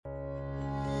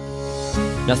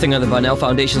Nothing on the Bonnell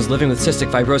Foundation's Living with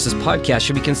Cystic Fibrosis podcast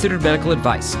should be considered medical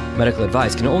advice. Medical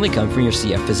advice can only come from your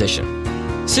CF physician.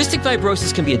 Cystic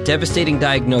fibrosis can be a devastating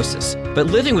diagnosis, but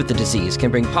living with the disease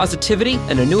can bring positivity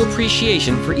and a new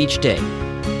appreciation for each day.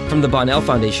 From the Bonnell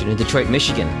Foundation in Detroit,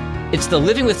 Michigan, it's the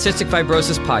Living with Cystic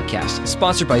Fibrosis podcast,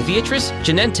 sponsored by Viatris,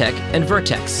 Genentech, and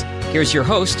Vertex. Here's your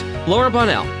host, Laura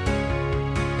Bonnell.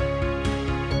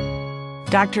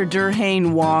 Dr.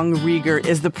 Durhane Wong-Reiger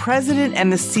is the president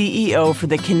and the CEO for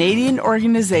the Canadian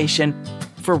Organization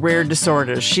for Rare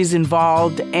Disorders. She's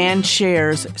involved and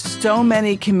chairs so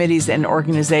many committees and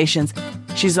organizations.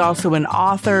 She's also an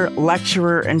author,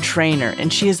 lecturer, and trainer,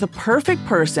 and she is the perfect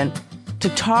person to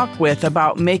talk with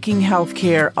about making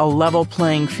healthcare a level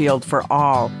playing field for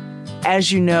all.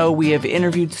 As you know, we have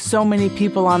interviewed so many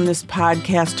people on this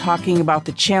podcast talking about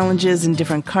the challenges in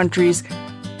different countries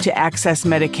to access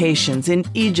medications. In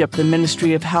Egypt, the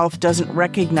Ministry of Health doesn't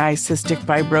recognize cystic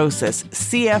fibrosis.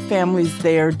 CF families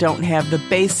there don't have the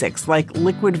basics like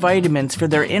liquid vitamins for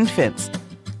their infants.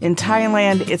 In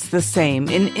Thailand, it's the same.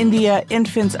 In India,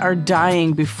 infants are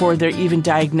dying before they're even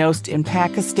diagnosed. In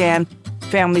Pakistan,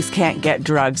 families can't get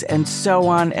drugs, and so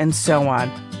on and so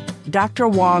on. Dr.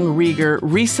 Wong-Reiger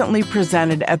recently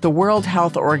presented at the World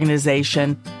Health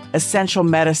Organization Essential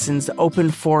Medicines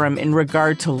Open Forum in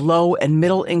regard to low and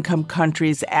middle income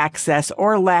countries' access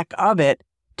or lack of it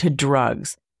to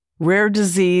drugs. Rare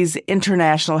Disease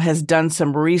International has done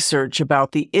some research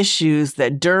about the issues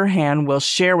that Durhane will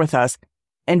share with us,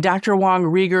 and Dr.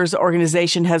 Wong-Reiger's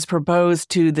organization has proposed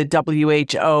to the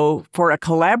WHO for a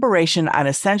collaboration on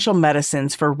essential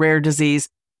medicines for rare disease,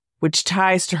 which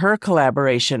ties to her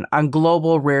collaboration on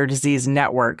global rare disease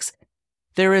networks.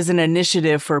 There is an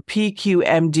initiative for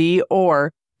PQMD,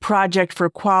 or Project for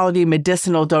Quality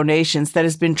Medicinal Donations, that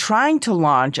has been trying to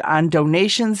launch on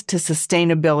donations to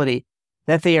sustainability,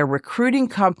 that they are recruiting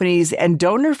companies and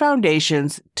donor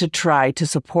foundations to try to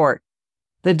support.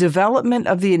 The development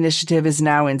of the initiative is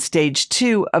now in stage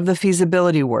 2 of the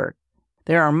feasibility work.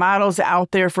 There are models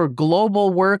out there for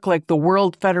global work like the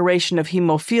World Federation of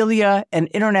Hemophilia and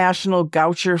International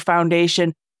Gaucher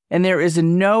Foundation, and there is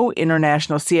no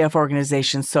international CF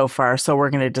organization so far, so we're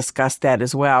going to discuss that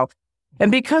as well.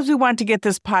 And because we want to get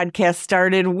this podcast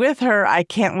started with her, I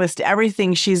can't list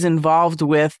everything she's involved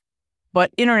with,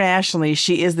 but internationally,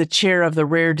 she is the chair of the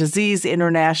Rare Disease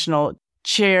International,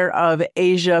 chair of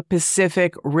Asia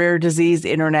Pacific Rare Disease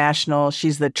International.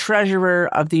 She's the treasurer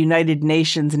of the United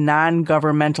Nations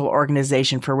Non-Governmental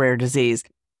Organization for Rare Disease,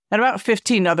 and about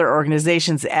 15 other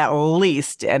organizations at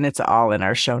least, and it's all in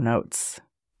our show notes.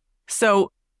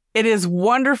 So it is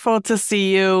wonderful to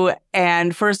see you.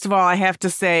 And first of all, I have to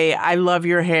say, I love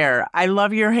your hair. I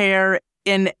love your hair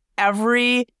in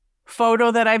every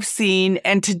photo that I've seen.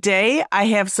 And today I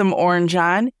have some orange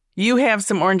on. You have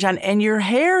some orange on, and your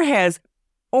hair has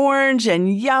orange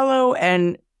and yellow,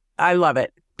 and I love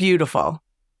it. Beautiful.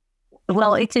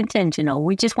 Well, it's intentional.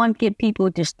 We just want to get people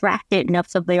distracted enough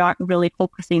so they aren't really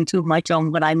focusing too much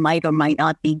on what I might or might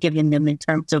not be giving them in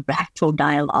terms of actual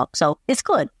dialogue. So it's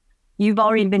good. You've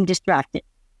already been distracted.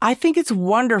 I think it's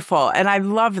wonderful, and I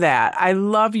love that. I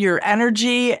love your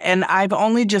energy, and I've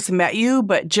only just met you,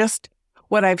 but just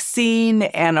what I've seen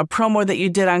and a promo that you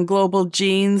did on Global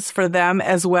Genes for them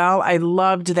as well. I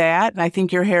loved that, and I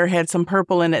think your hair had some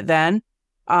purple in it then.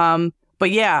 But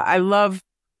yeah, I love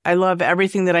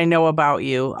everything that I know about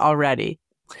you already.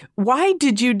 Why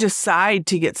did you decide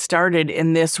to get started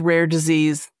in this rare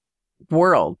disease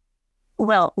world?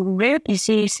 Well, rare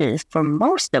diseases for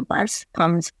most of us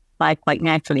comes by quite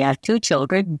naturally. I have 2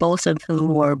 children, both of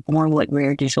whom were born with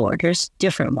rare disorders,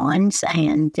 different ones.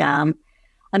 And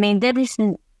that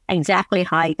isn't exactly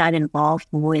how I got involved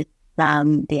with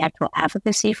the actual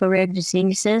advocacy for rare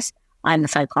diseases. I'm a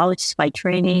psychologist by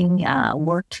training,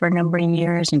 worked for a number of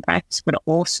years in practice, but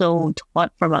also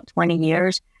taught for about 20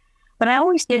 years. But I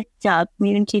always did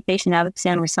community patient advocacy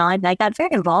on the side. And I got very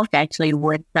involved, actually,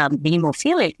 with the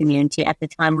hemophilia community at the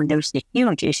time when there was the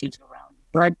huge issues around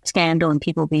blood scandal and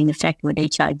people being affected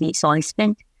with HIV. So I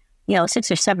spent,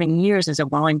 6 or 7 years as a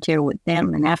volunteer with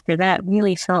them. And after that,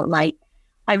 really felt like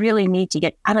I really need to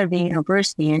get out of the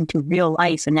university into real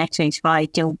life and actually try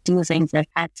to do things that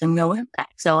had some real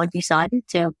impact. So I decided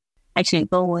to actually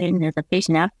go in as a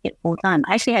patient advocate full time.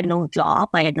 I actually had no job.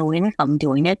 I had no income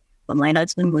doing it. But my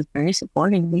husband was very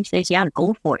supportive. He says, yeah,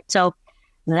 go for it. So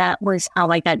that was how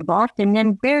I got involved. And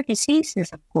then rare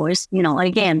diseases, of course,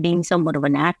 again, being somewhat of a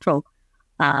natural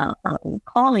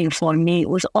calling for me,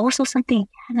 was also something in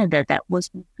Canada that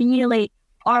was really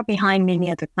far behind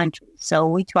many other countries. So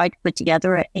we tried to put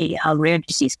together a rare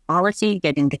disease policy,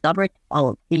 getting the government,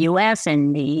 all the U.S.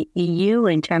 and the EU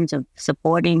in terms of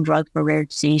supporting drugs for rare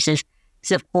diseases,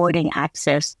 supporting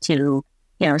access to,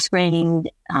 screening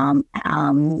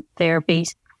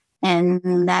therapies.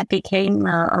 And that became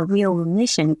a real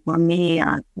mission for me,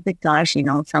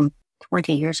 some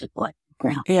 20 years ago.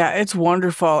 Yeah, it's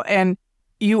wonderful. And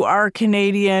you are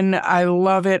Canadian. I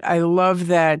love it. I love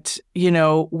that,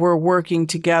 we're working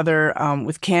together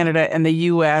with Canada and the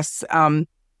U.S.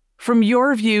 From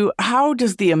your view, how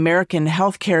does the American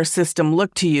healthcare system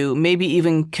look to you, maybe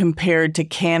even compared to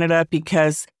Canada?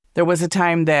 Because there was a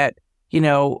time that,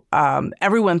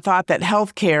 everyone thought that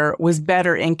healthcare was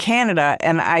better in Canada.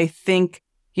 And I think,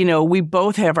 we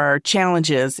both have our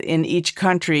challenges in each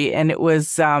country. And it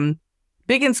was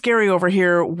big and scary over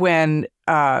here when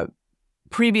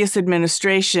previous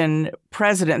administration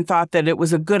president thought that it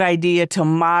was a good idea to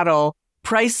model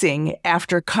pricing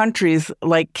after countries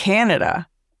like Canada.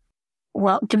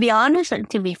 Well, to be honest and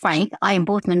to be frank, I am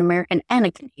both an American and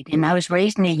a Canadian. I was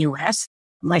raised in the U.S.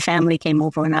 My family came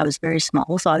over when I was very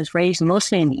small, so I was raised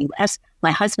mostly in the U.S.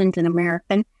 My husband's an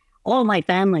American. All my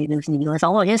family lives in the U.S.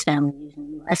 All his family lives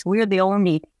in the U.S. We're the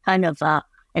only kind of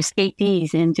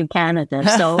escapees into Canada.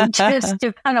 So just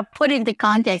to kind of put into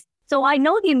context, so I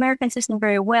know the American system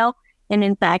very well. And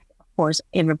in fact, of course,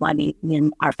 everybody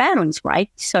in our families, right,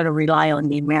 sort of rely on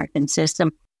the American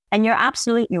system. And you're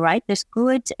absolutely right. There's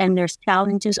goods and there's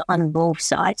challenges on both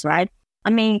sides, right? I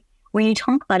mean, when you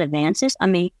talk about advances,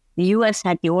 the U.S.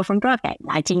 had the Orphan Drug Act,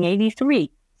 1983,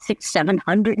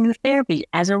 700 new therapies.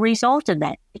 As a result of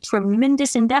that, a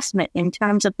tremendous investment in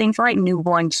terms of things like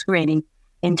newborn screening,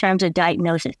 in terms of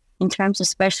diagnosis, in terms of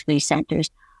specialty centers,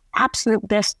 absolute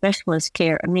best specialist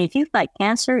care. If you've got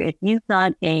cancer, if you've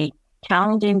got a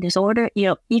challenging disorder,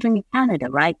 even in Canada,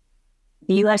 right?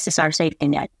 The U.S. is our safety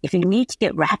net. If you need to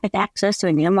get rapid access to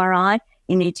an MRI,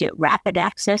 you need to get rapid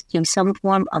access to some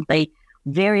form of a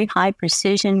very high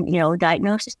precision,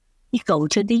 diagnosis, you go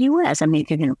to the U.S. If you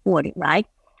can afford it, right?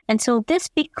 And so this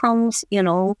becomes,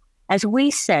 as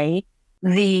we say,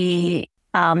 the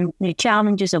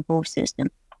challenges of both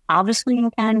systems. Obviously,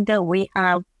 in Canada, we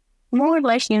have more or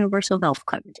less universal health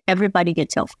coverage. Everybody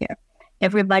gets health care.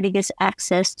 Everybody gets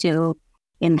access to,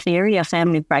 in theory, a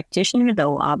family practitioner,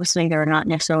 though obviously there are not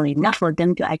necessarily enough of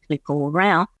them to actually go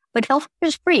around, but health care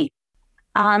is free.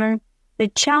 The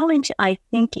challenge, I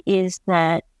think, is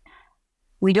that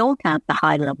we don't have the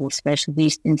high-level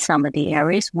specialties in some of the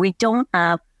areas. We don't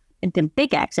have the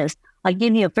big access. I'll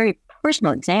give you a very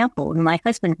personal example. My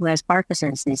husband, who has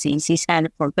Parkinson's disease, he's had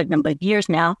it for a good number of years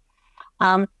now.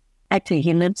 Actually,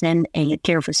 he lives in a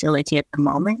care facility at the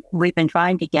moment. We've been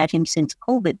trying to get him since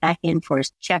COVID back in for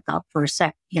his checkup for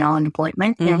an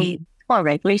appointment. Mm-hmm. And he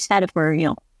regularly had it for,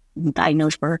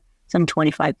 diagnosed for some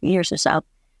 25 years or so.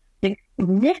 The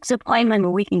next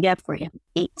appointment we can get for him,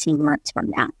 18 months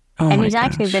from now. And he's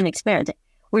actually been experiencing.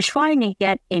 We're trying to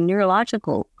get a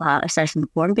neurological assessment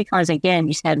for him because, again,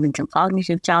 he's having some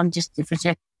cognitive challenges.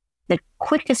 The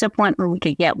quickest appointment we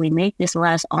could get, we made this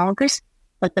last August,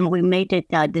 but then we made it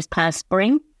this past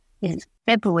spring, is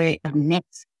February of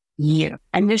next year.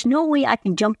 And there's no way I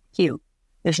can jump the queue.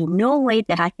 There's no way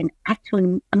that I can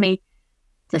actually,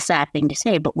 it's a sad thing to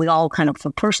say, but we all kind of, for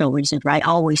personal reasons, right,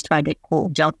 always try to,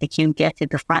 quote, jump the queue, get to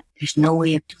the front. There's no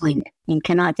way of doing it. You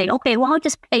cannot say, okay, well, I'll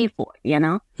just pay for it,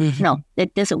 Mm-hmm. No,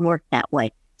 it doesn't work that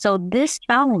way. So this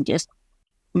challenges,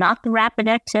 not the rapid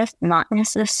access, not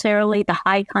necessarily the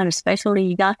high kind of specialty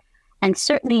you got, and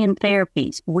certainly in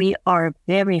therapies, we are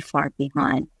very far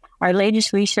behind. Our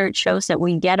latest research shows that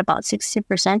we get about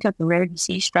 60% of the rare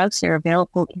disease drugs that are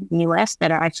available in the U.S.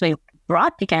 that are actually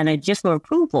brought to Canada just for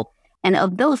approval. And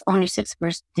of those, only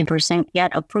 6%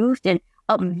 get approved. And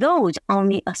of those,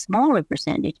 only a smaller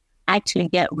percentage actually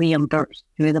get reimbursed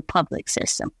through the public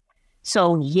system.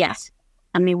 So, yes.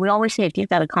 We always say if you've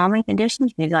got a common condition,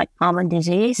 if you've got common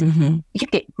disease, mm-hmm. you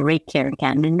get great care in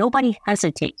Canada. Nobody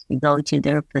hesitates to go to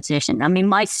their physician.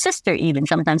 My sister even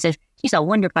sometimes says, geez, I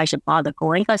wonder if I should bother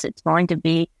going because it's going to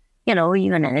be,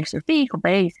 even an extra fee,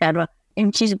 etc.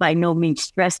 And she's by no means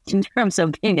stressed in terms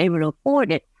of being able to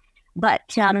afford it. But,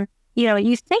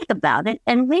 you think about it,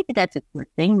 and maybe that's a good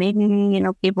thing. Maybe,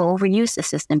 people overuse the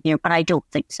system here, but I don't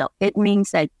think so. It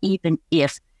means that even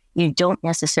if you don't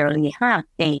necessarily have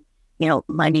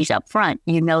money's up front,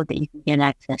 that you can get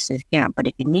access to care. But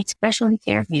if you need specialty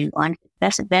care, if you want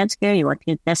best advanced care, you want to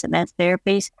get best advanced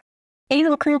therapies,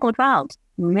 even clinical trials.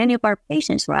 Many of our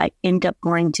patients, right, end up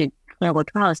going to clinical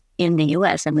trials in the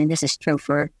U.S. This is true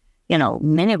for,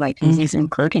 many of our diseases,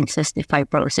 including cystic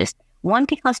fibrosis. One,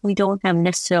 because we don't have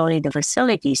necessarily the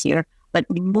facilities here. But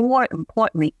more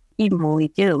importantly, even when we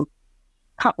do,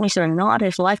 companies are not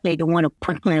as likely to want to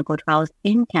put clinical trials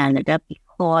in Canada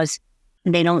because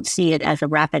they don't see it as a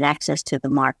rapid access to the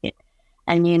market.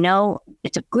 And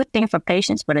it's a good thing for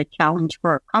patients, but a challenge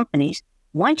for companies.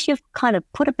 Once you've kind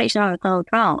of put a patient on a clinical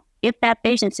trial, if that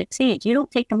patient succeeds, you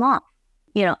don't take them off.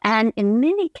 And in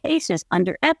many cases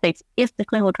under ethics, if the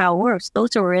clinical trial works,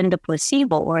 those who are in the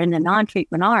placebo or in the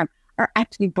non-treatment arm are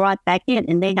actually brought back in,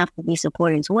 and they have to be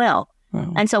supported as well.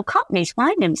 Wow. And so companies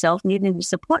find themselves needing to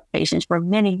support patients for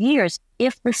many years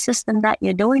if the system that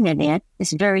you're doing it in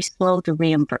is very slow to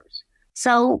reimburse.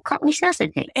 So companies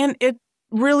hesitate. And it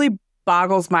really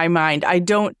boggles my mind.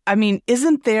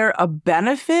 Isn't there a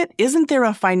benefit? Isn't there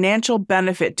a financial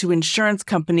benefit to insurance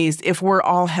companies if we're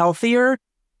all healthier?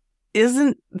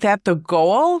 Isn't that the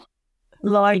goal?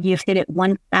 Lord, you've hit it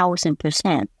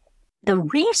 1,000%. The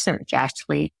research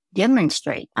actually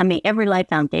demonstrates. Every Life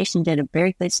Foundation did a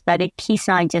very good study.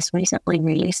 Keysign just recently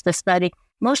released the study.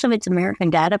 Most of it's American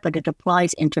data, but it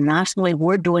applies internationally.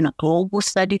 We're doing a global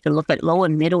study to look at low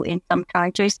and middle income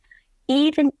countries,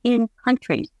 even in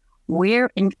countries where,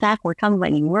 in fact, we're talking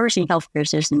about emerging healthcare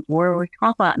systems, where we're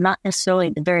talking about not necessarily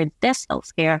the very best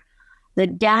healthcare. The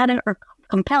data are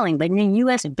compelling, but in the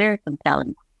U.S., it's very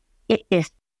compelling. It is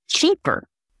cheaper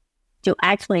to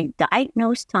actually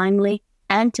diagnose timely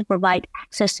and to provide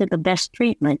access to the best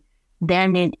treatment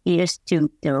than it is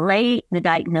to delay the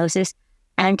diagnosis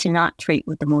and to not treat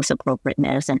with the most appropriate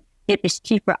medicine. It is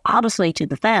cheaper, obviously, to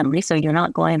the family, so you're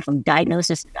not going from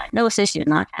diagnosis to diagnosis. You're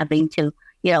not having to,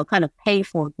 kind of pay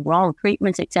for wrong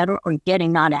treatments, et cetera, or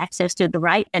getting not access to the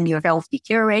right, and your health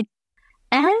deteriorates.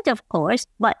 And, of course,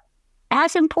 but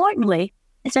as importantly,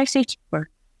 it's actually cheaper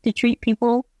to treat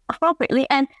people appropriately.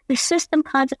 And the system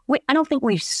I don't think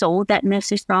we've sold that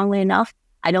message strongly enough.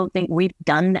 I don't think we've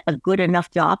done a good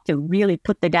enough job to really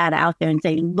put the data out there and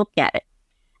say, look at it.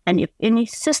 And if any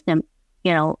system,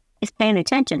 is paying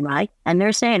attention, right? And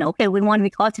they're saying, okay, we want to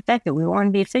be cost effective. We want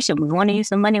to be efficient. We want to use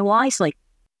the money wisely.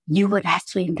 You would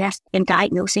actually invest in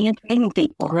diagnosing and training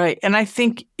people. Right. And I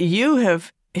think you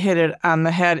have hit it on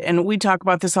the head. And we talk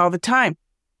about this all the time.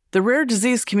 The rare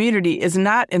disease community is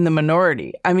not in the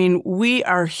minority. We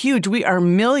are huge. We are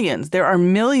millions. There are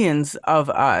millions of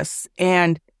us.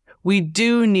 And we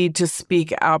do need to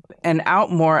speak up and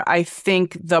out more. I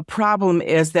think the problem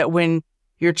is that when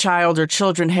your child or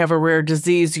children have a rare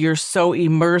disease, you're so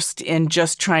immersed in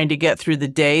just trying to get through the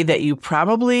day that you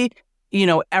probably,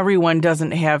 everyone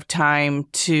doesn't have time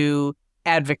to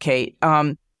advocate.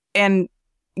 And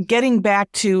getting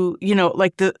back to,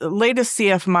 like the latest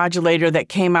CF modulator that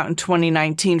came out in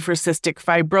 2019 for cystic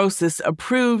fibrosis,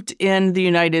 approved in the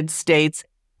United States,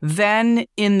 then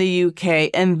in the UK,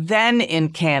 and then in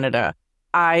Canada.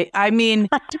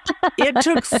 It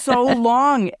took so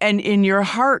long, and your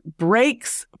heart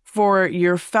breaks for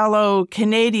your fellow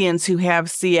Canadians who have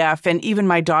CF. And even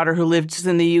my daughter who lives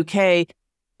in the UK,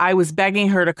 I was begging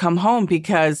her to come home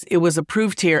because it was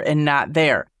approved here and not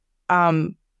there.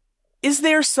 Is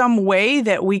there some way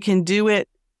that we can do it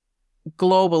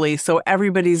globally so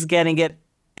everybody's getting it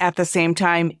at the same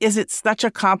time? Is it such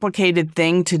a complicated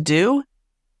thing to do?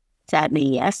 Sadly,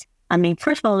 yes.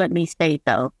 First of all, let me say,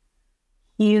 though,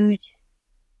 huge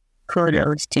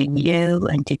kudos to you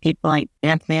and to people like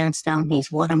Beth Vanstone.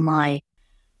 He's one of my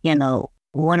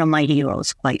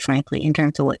heroes, quite frankly, in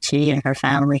terms of what she and her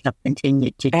family have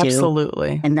continued to do.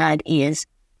 Absolutely. And that is,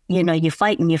 you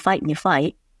fight and you fight and you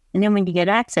fight. And then when you get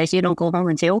access, you don't go home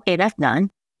and say, okay, that's done.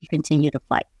 You continue to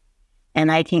fight. And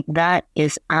I think that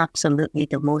is absolutely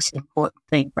the most important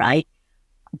thing, right?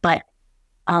 But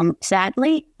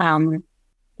sadly,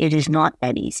 it is not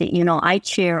that easy. I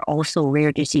chair also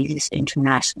Rare Diseases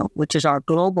International, which is our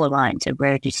global alliance of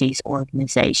rare disease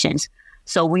organizations.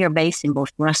 So we are based in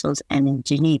both Brussels and in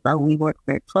Geneva. We work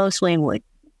very closely with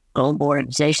global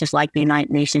organizations like the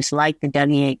United Nations, like the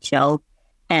WHO.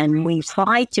 And we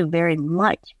try to very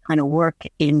much kind of work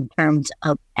in terms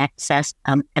of access,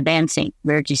 advancing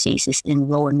rare diseases in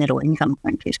low and middle income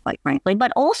countries, quite frankly,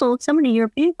 but also some of the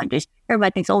European countries.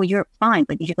 Everybody thinks, oh, Europe's fine,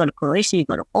 but you go to Croatia, you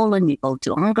go to Poland, you go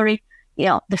to Hungary.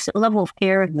 The level of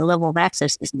care and the level of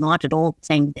access is not at all the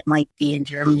same that might be in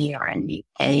Germany or in the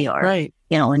UK or, right.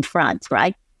 In France,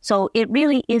 right? So it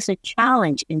really is a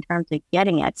challenge in terms of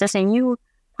getting access. And you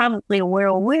probably were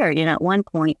aware, at one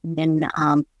point when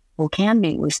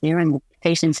Canby was there and the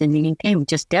patients in the UK were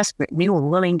just desperate. We were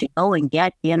willing to go and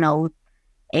get, a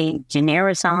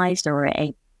genericized or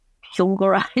a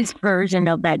sugarized version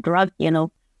of that drug,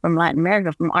 from Latin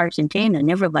America, from Argentina. And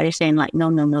everybody's saying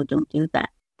no, don't do that.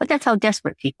 But that's how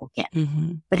desperate people get.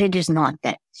 Mm-hmm. But it is not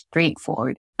that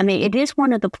straightforward. It is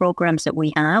one of the programs that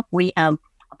we have. We have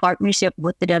a partnership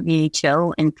with the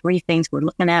WHO, and 3 things we're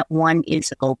looking at. One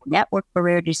is a global network for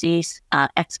rare disease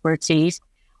expertise.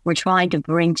 We're trying to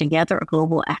bring together a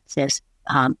global access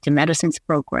to medicines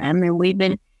program, and we've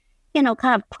been,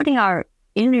 kind of putting our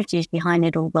energies behind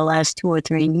it over the last 2 or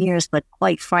 3 years. But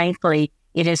quite frankly,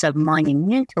 it is a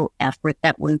monumental effort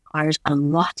that requires a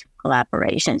lot of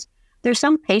collaborations. There's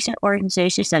some patient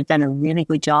organizations that have done a really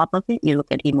good job of it. You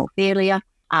look at hemophilia.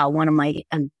 One of my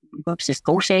groups is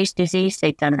Gaucher's disease.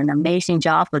 They've done an amazing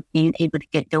job of being able to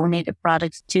get donated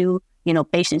products to,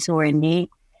 patients who are in need.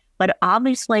 But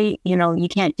obviously, you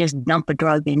can't just dump a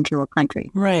drug into a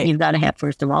country. Right. You've got to have,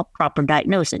 first of all, proper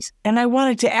diagnosis. And I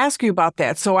wanted to ask you about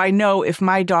that. So I know if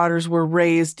my daughters were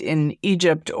raised in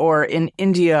Egypt or in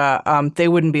India, they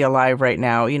wouldn't be alive right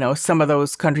now, some of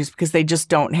those countries, because they just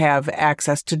don't have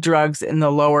access to drugs in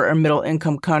the lower or middle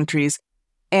income countries.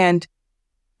 And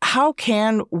how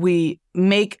can we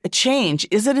make a change?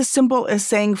 Is it as simple as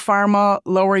saying, pharma,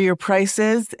 lower your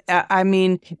prices?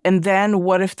 And then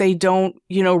what if they don't,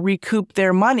 recoup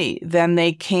their money? Then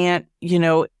they can't,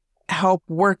 help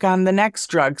work on the next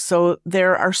drug. So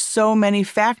there are so many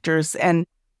factors. And,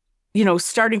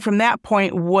 starting from that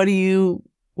point, what do you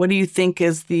think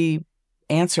is the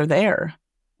answer there?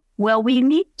 Well, we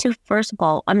need to, first of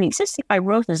all, cystic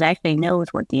fibrosis actually knows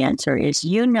what the answer is.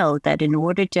 You know that in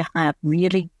order to have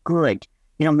really good,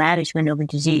 management of a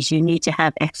disease, you need to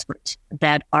have experts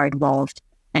that are involved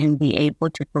and be able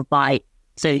to provide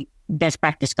the best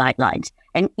practice guidelines.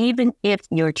 And even if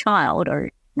your child,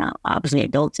 or now obviously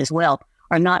adults as well,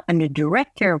 are not under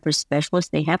direct care of a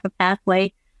specialist, they have a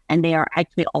pathway and they are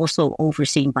actually also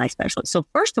overseen by specialists. So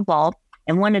first of all,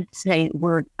 I wanted to say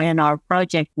we're in our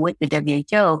project with the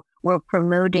WHO, we're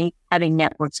promoting having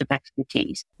networks of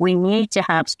expertise. We need to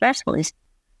have specialists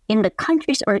in the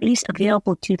countries, or at least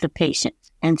available to the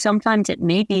patients. And sometimes it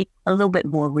may be a little bit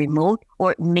more remote,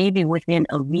 or it may be within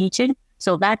a region.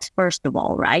 So that's first of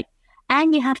all, right?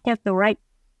 And you have to have the right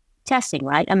testing,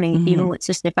 right? Even with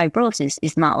cystic fibrosis,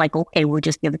 it's not like, okay, we'll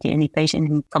just give it to any patient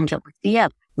who comes up with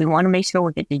CF. We want to make sure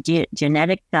we get the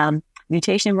genetic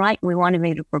mutation right. We want to be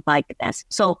able to provide the best.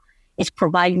 So it's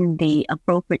providing the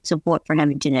appropriate support for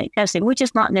having genetic testing, which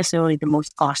is not necessarily the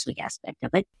most costly aspect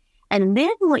of it. And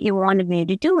then what you want to be able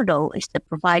to do, though, is to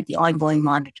provide the ongoing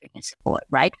monitoring and support,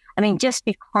 right? Just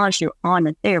because you're on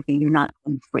a therapy, you're not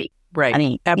free.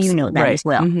 Right. You know that right. as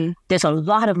well. Mm-hmm. There's a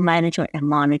lot of management and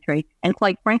monitoring. And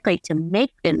quite frankly, to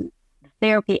make the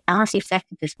therapy as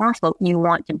effective as possible, you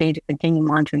want to be able to continue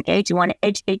monitoring age. You want to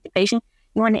educate the patient.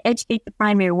 You want to educate the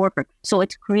primary worker. So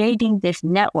it's creating this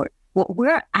network. What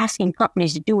we're asking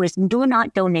companies to do is do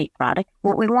not donate product.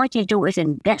 What we want you to do is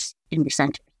invest in the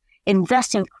centers.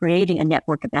 Invest in creating a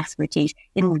network of expertise.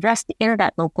 Invest in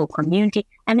that local community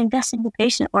and invest in the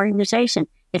patient organization.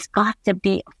 It's got to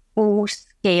be a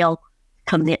full-scale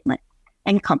commitment.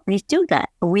 And companies do that.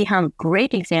 We have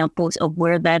great examples of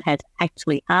where that has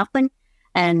actually happened.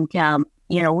 And,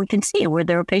 we can see where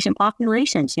there are patient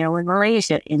populations, in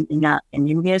Malaysia, in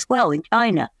India as well, in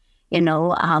China,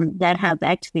 that have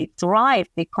actually thrived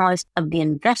because of the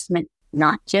investment,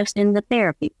 not just in the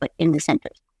therapy, but in the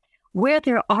centers. Where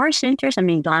there are centers,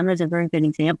 Ghana is a very good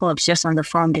example. I was just on the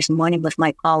phone this morning with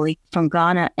my colleague from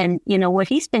Ghana. And, what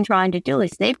he's been trying to do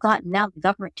is they've gotten now the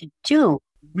government to do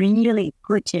really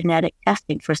good genetic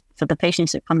testing for the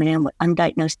patients that are coming in with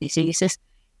undiagnosed diseases.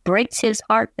 Breaks his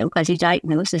heart because he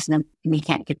diagnoses them and he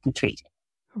can't get them treated.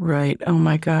 Right. Oh,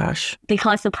 my gosh.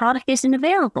 Because the product isn't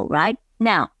available, right?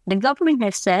 Now, the government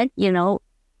has said,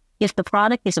 if the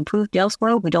product is approved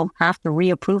elsewhere, we don't have to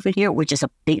reapprove it here, which is a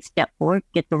big step forward.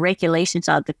 Get the regulations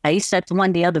out of the place. That's one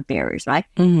of the other barriers, right?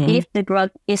 Mm-hmm. If the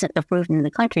drug isn't approved in the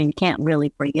country, you can't really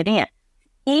bring it in.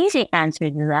 Easy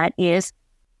answer to that is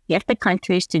get the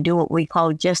countries to do what we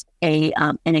call just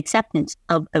an acceptance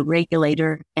of a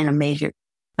regulator and a measure.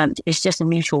 It's just a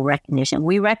mutual recognition.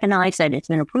 We recognize that it's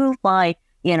been approved by,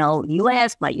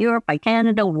 U.S., by Europe, by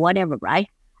Canada, whatever, right?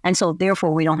 And so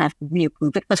therefore we don't have to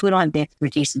reapprove it because we don't have the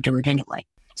expertise to do it anyway.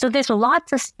 So there's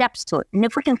lots of steps to it. And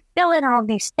if we can fill in all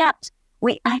these steps,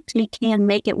 we actually can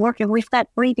make it work. And we've got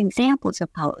great examples of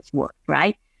how it's worked,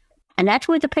 right? And that's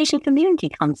where the patient community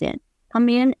comes in. Come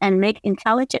in and make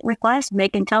intelligent requests,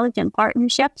 make intelligent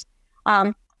partnerships.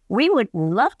 We would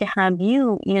love to have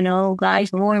you,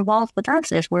 guys more involved with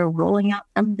us as we're rolling out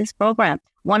some of this program.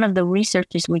 One of the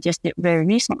researches we just did very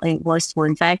recently was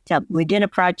in fact, we did a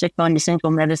project on essential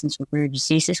medicines for rare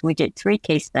diseases. We did 3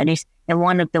 case studies, and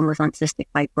one of them was on cystic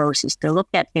fibrosis to look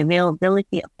at the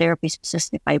availability of therapies for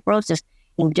cystic fibrosis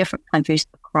in different countries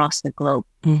across the globe.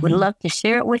 Mm-hmm. We'd love to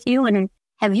share it with you and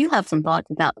have you have some thoughts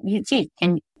about, would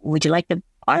you like to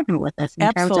partner with us in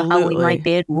Absolutely. terms of how we might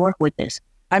be able to work with this?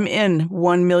 I'm in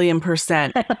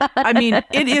 1,000,000%. I mean,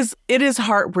 it is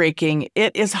heartbreaking.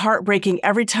 It is heartbreaking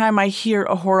every time I hear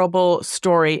a horrible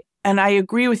story. And I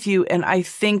agree with you. And I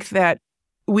think that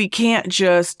we can't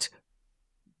just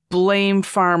blame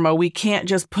pharma. We can't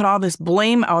just put all this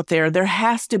blame out there. There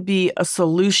has to be a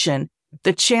solution.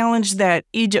 The challenge that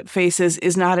Egypt faces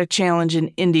is not a challenge in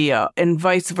India, and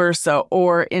vice versa,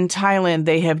 or in Thailand,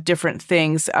 they have different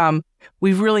things.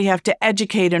 We really have to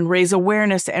educate and raise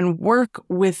awareness and work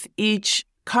with each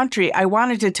country. I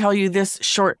wanted to tell you this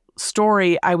short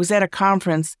story. I was at a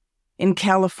conference in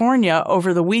California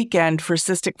over the weekend for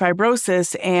cystic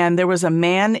fibrosis, and there was a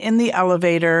man in the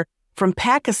elevator from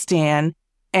Pakistan,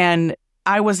 and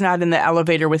I was not in the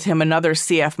elevator with him. Another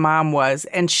CF mom was,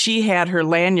 and she had her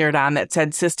lanyard on that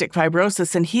said cystic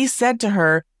fibrosis. And he said to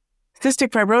her, cystic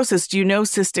fibrosis, do you know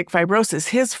cystic fibrosis?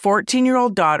 His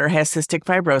 14-year-old daughter has cystic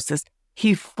fibrosis.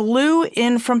 He flew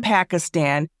in from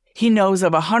Pakistan. He knows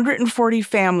of 140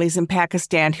 families in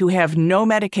Pakistan who have no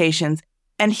medications,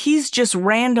 and he's just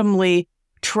randomly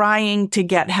trying to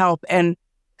get help. And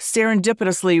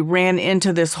serendipitously ran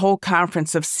into this whole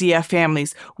conference of CF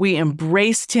families. We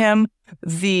embraced him.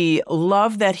 The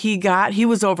love that he got, he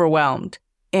was overwhelmed.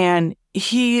 And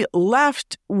he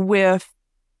left with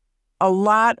a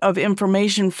lot of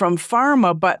information from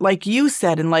pharma, but like you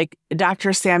said, and like Dr.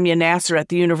 Samia Nasser at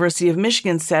the University of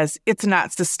Michigan says, it's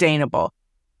not sustainable.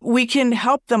 We can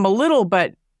help them a little,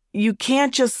 but you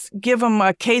can't just give them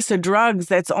a case of drugs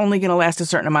that's only going to last a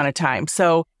certain amount of time.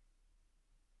 So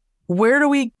where do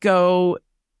we go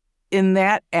in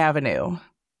that avenue?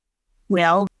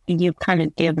 Well, you've kind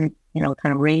of given, kind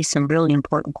of raised some really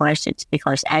important questions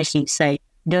because, as you say,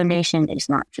 donation is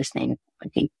not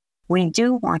sustainability. We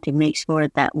do want to make sure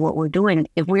that what we're doing,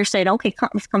 if we're saying, okay,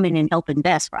 companies come in and help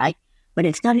invest, right? But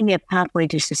it's got to be a pathway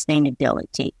to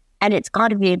sustainability. And it's got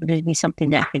to be able to be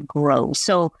something that can grow.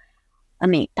 So, I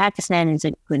mean, Pakistan is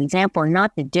a good example,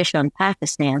 not to dish on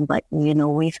Pakistan, but,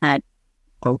 we've had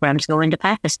programs go into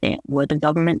Pakistan where the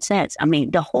government says, I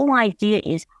mean, the whole idea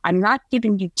is I'm not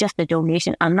giving you just a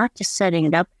donation. I'm not just setting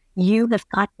it up. You have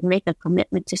got to make a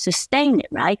commitment to sustain it,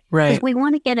 right? Right. Because we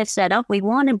want to get it set up. We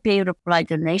want to be able to provide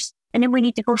donations, and then we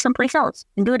need to go someplace else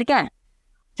and do it again.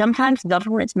 Sometimes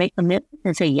governments make commitments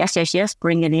and say, yes,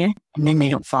 bring it in, and then they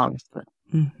don't follow through.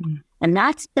 Mm-hmm. And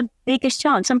that's the biggest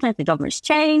challenge. Sometimes the governments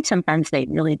change. Sometimes they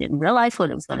really didn't realize what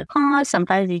it was going to cost.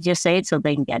 Sometimes they just say it so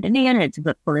they can get it in. It's a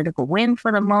good political win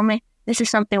for the moment. This is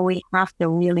something we have to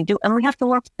really do. And we have to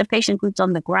work with the patient groups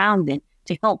on the ground then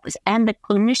to help us and the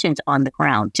clinicians on the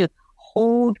ground to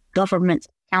hold governments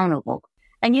accountable.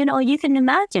 And, you can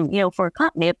imagine, for a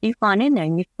company, if you've gone in there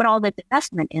and you've put all that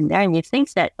investment in there and you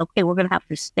think that, okay, we're going to have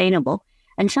sustainable.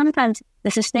 And sometimes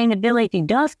the sustainability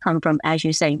does come from, as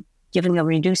you say, giving a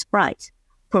reduced price,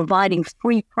 providing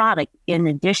free product in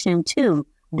addition to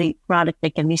the product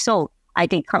that can be sold. I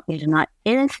think companies are not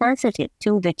insensitive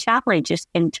to the challenges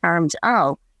in terms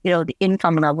of, the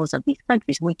income levels of these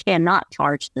countries. We cannot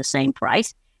charge the same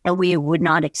price, and we would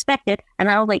not expect it. And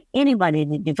I don't think anybody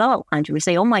in the developed country would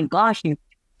say, oh my gosh, you're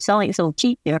selling it so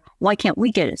cheap there. Why can't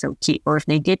we get it so cheap? Or if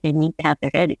they did, they need to have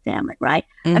their head examined, right?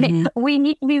 Mm-hmm. I mean, we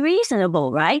need to be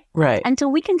reasonable, right? Right. And so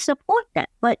we can support that,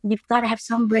 but you've got to have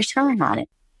some return on it.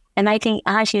 And I think,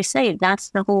 as you say, that's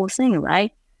the whole thing,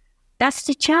 right? That's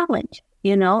the challenge,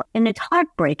 and it's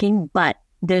heartbreaking, but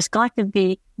there's got to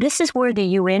be, this is where the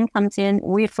UN comes in.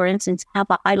 We, for instance, have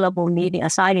a high-level meeting, a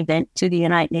side event to the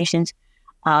United Nations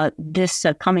this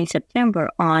coming September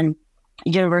on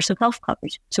universal health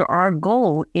coverage. So our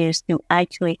goal is to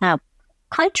actually have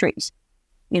countries,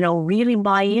 really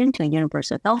buy into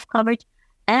universal health coverage.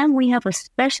 And we have a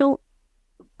special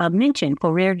mention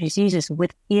for rare diseases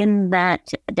within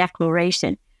that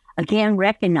declaration. Again,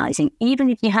 recognizing even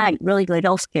if you had really good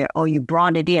health care or you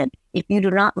brought it in, if you do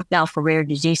not look out for rare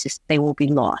diseases, they will be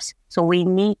lost. So we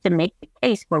need to make the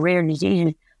case for rare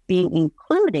diseases being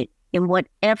included in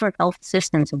whatever health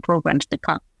systems and programs the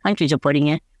countries are putting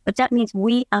in. But that means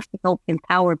we have to help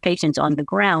empower patients on the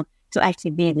ground to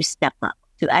actually be able to step up,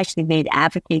 to actually be able to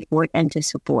advocate for it and to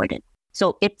support it.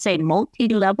 So it's a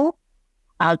multi-level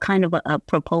kind of a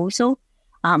proposal.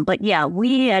 But yeah,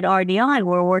 we at RDI,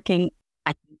 we're working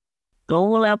at the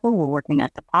global level. We're working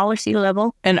at the policy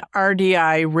level. And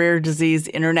RDI, Rare Disease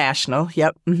International.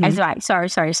 Yep. Mm-hmm. That's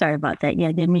right. Sorry about that. Yeah,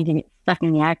 I didn't mean to get stuck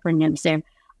in the acronyms there.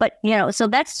 But, so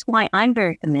that's why I'm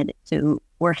very committed to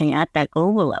working at that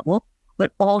global level.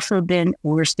 But also then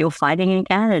we're still fighting in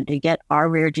Canada to get our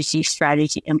rare disease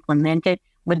strategy implemented.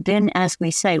 But then, as we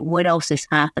say, what else is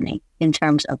happening in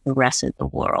terms of the rest of the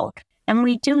world? And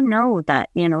we do know that,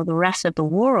 the rest of the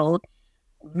world,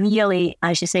 really,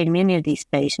 I should say, many of these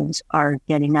patients are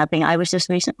getting nothing. I was just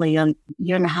recently, a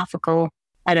year and a half ago,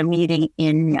 at a meeting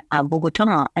in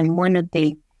Bogota, and one of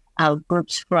the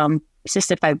groups from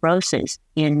cystic fibrosis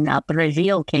in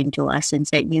Brazil came to us and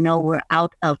said, we're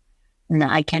out of, and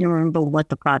I can't remember what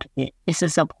the product is. It's a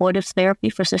supportive therapy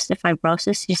for cystic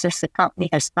fibrosis. He says the company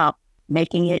has stopped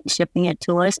making it, shipping it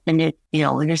to us, and it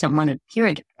isn't one of the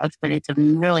curative drugs, but it's a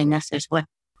really necessary one.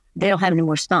 They don't have any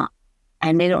more stock,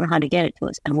 and they don't know how to get it to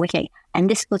us. And we can't. And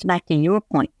this goes back to your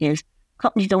point: is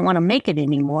companies don't want to make it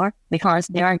anymore because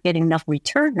they aren't getting enough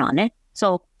return on it.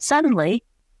 So suddenly,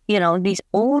 these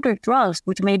older drugs,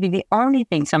 which may be the only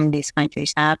thing some of these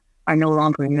countries have, are no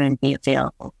longer going to be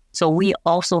available. So we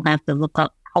also have to look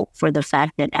out for the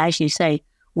fact that, as you say,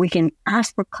 we can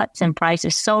ask for cuts in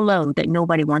prices so low that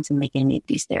nobody wants to make any of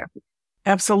these therapies.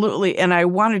 Absolutely. And I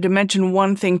wanted to mention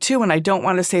one thing too, and I don't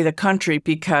want to say the country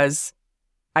because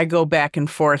I go back and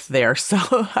forth there. So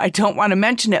I don't want to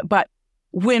mention it. But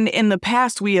when in the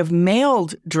past we have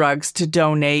mailed drugs to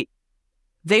donate,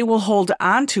 they will hold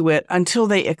on to it until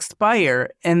they expire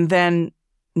and then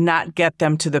not get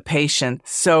them to the patient.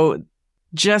 So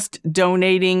just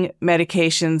donating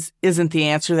medications isn't the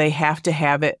answer. They have to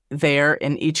have it there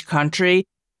in each country.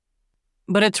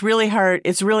 But it's really hard.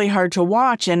 It's really hard to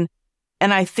watch. And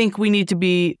I think we need to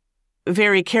be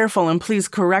very careful, and please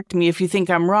correct me if you think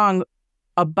I'm wrong,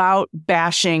 about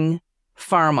bashing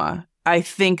pharma. I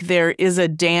think there is a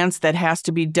dance that has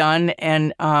to be done,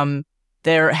 and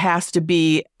there has to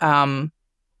be,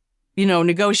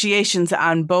 negotiations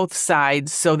on both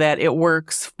sides so that it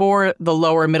works for the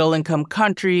lower middle income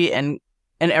country and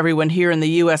everyone here in the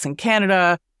U.S. and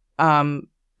Canada,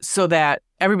 so that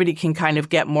everybody can kind of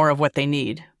get more of what they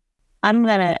need. I'm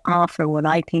going to offer what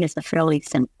I think is a fairly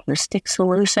simplistic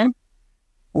solution,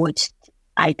 which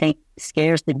I think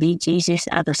scares the bejesus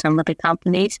out of some of the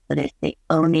companies, but it's the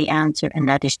only answer, and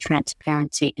that is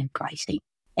transparency in pricing.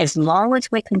 As long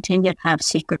as we continue to have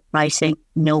secret pricing,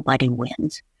 nobody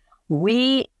wins.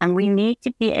 We need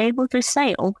to be able to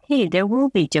say, okay, there will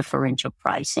be differential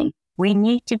pricing. We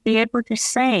need to be able to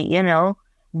say,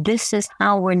 this is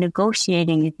how we're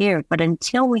negotiating it here. But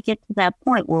until we get to that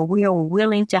point where we are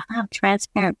willing to have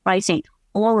transparent pricing,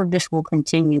 all of this will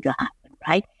continue to happen,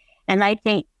 right? And I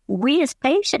think we as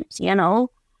patients, we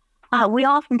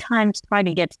oftentimes try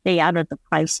to stay out of the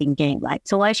pricing game, right?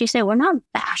 So as you say, we're not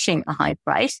bashing a high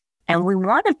price, and we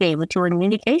want to be able to, in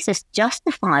many cases,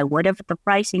 justify whatever the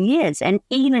pricing is. And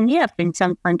even if in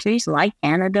some countries like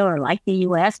Canada or like the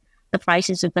U.S., the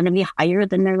prices are going to be higher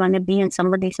than they're going to be in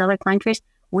some of these other countries,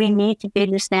 we need to be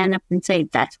able to stand up and say,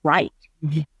 that's right.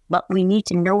 Mm-hmm. But we need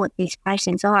to know what these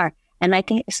pricings are. And I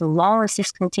think as long as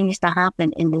this continues to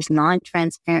happen in this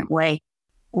non-transparent way,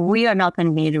 we are not going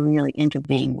to be able to really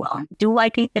intervene well. Do I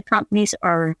think the companies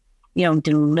are,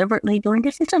 deliberately doing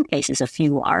this? In some cases, a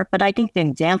few are. But I think the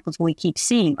examples we keep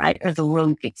seeing, right, are the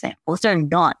rogue examples. They're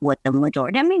not what the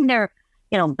majority. I mean, they're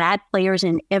bad players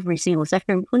in every single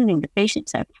sector, including the patient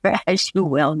sector, as you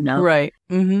well know. Right.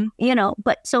 Mm-hmm.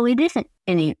 But so it isn't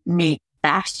any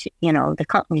bash, the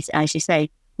companies, as you say,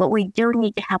 but we do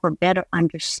need to have a better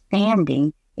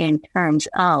understanding in terms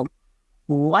of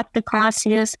what the cost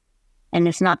is. And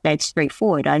it's not that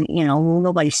straightforward.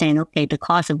 Nobody's saying, okay, the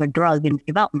cost of a drug and the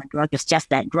development drug is just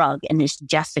that drug, and it's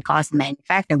just the cost of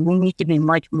manufacturing. We need to be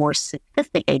much more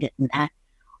sophisticated than that.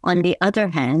 On the other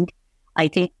hand, I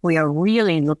think we are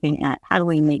really looking at how do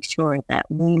we make sure that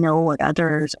we know what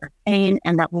others are paying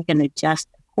and that we can adjust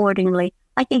accordingly.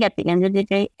 I think at the end of the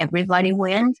day, everybody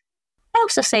wins. I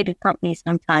also say to companies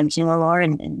sometimes, Laura,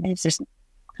 and it's just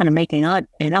kind of making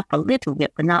it up a little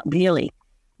bit, but not really.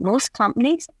 Most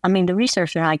companies, the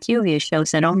research in IQVIA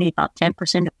shows that only about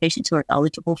 10% of patients who are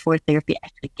eligible for therapy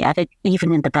actually get it,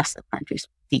 even in the best of countries,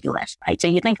 the U.S., right? So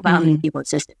you think about how many people with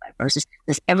cystic fibrosis.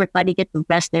 Does everybody get the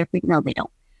best therapy? No, they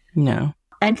don't. No.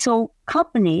 And so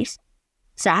companies,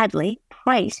 sadly,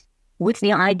 price with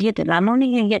the idea that I'm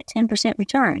only going to get 10%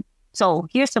 return. So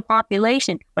here's the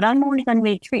population, but I'm only going to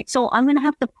be treated. So I'm going to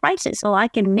have to price it so I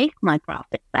can make my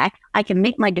profit back. I can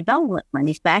make my development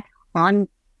monies back on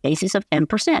basis of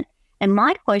 10%. And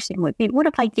my question would be, what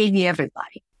if I gave you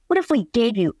everybody? What if we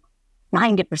gave you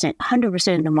 90%,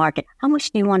 100% of the market? How much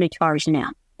do you want to charge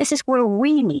now? This is where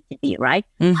we need to be, right?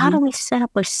 Mm-hmm. How do we set up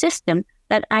a system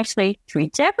that actually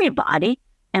treats everybody?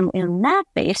 And on that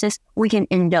basis, we can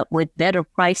end up with better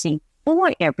pricing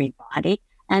for everybody.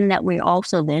 And that we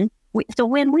also then, it's a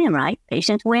win-win, right?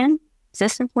 Patients win,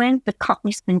 systems win, the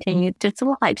companies continue to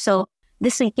thrive. So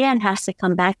this again has to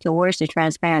come back to where's the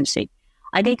transparency.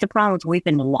 I think the problem is we've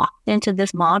been locked into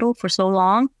this model for so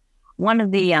long. One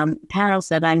of the panels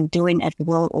that I'm doing at the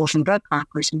World Orphan Drug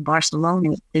Congress in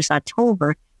Barcelona this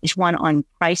October is one on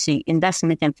pricing,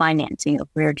 investment, and financing of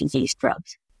rare disease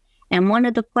drugs. And one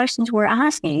of the questions we're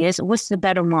asking is, what's the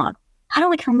better model? How do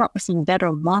we come up with some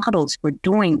better models for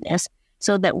doing this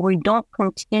so that we don't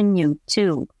continue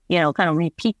to, kind of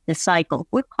repeat the cycle?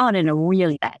 We're caught in a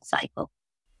really bad cycle.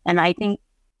 And I think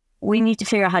we need to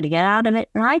figure out how to get out of it.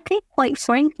 And I think, quite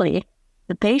frankly,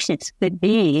 the patients could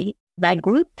be that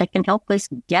group that can help us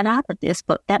get out of this.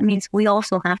 But that means we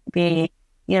also have to be,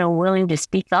 willing to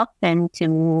speak up and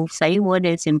to say what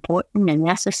is important and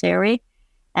necessary,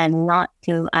 and not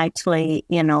to actually,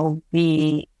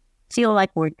 feel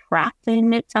like we're trapped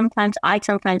in it. I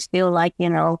sometimes feel like, I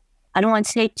don't want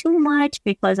to say too much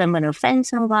because I'm going to offend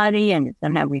somebody and it's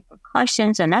going to have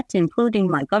repercussions. And that's including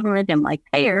my government and my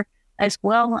payer, as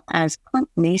well as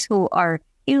companies who are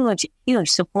huge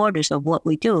supporters of what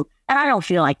we do. And I don't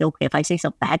feel like, okay, if I say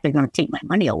something bad, they're going to take my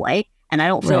money away. And I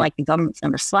don't feel like the government's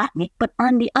going to slap me. But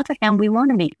on the other hand, we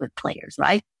want to meet with players,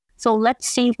 right? So let's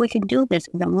see if we can do this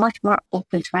in a much more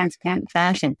open, transparent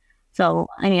fashion. So,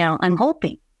 I'm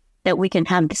hoping that we can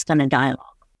have this kind of dialogue.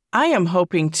 I am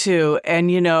hoping too. And,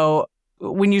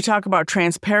 when you talk about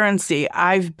transparency,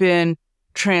 I've been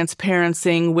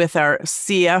transparencing with our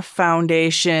CF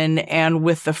Foundation and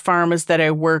with the pharmas that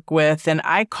I work with. And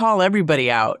I call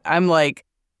everybody out. I'm like,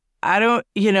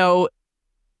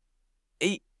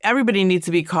 everybody needs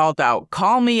to be called out.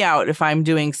 Call me out if I'm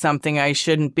doing something I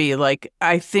shouldn't be. Like,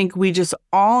 I think we just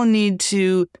all need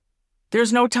to,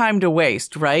 there's no time to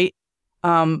waste, right?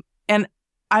 And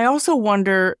I also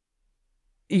wonder,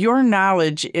 your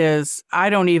knowledge is,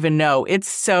 I don't even know. It's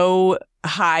so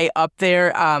high up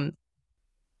there.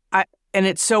 And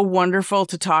it's so wonderful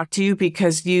to talk to you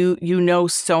because you know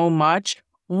so much.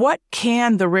 What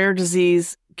can the rare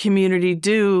disease community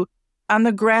do on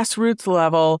the grassroots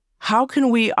level? How can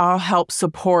we all help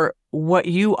support what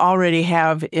you already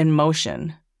have in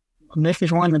motion? This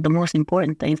is one of the most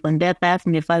important things. When Beth asked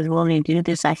me if I was willing to do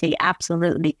this, I say,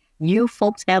 absolutely. You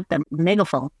folks have the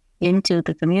megaphone into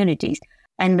the communities.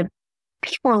 And the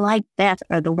people like Beth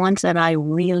are the ones that I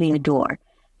really adore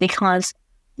because,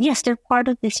 yes, they're part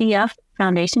of the CF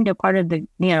Foundation. They're part of the,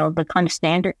 the kind of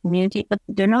standard community, but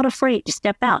they're not afraid to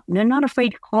step out. They're not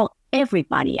afraid to call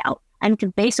everybody out and to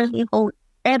basically hold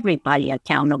everybody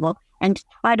accountable and to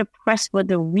try to press for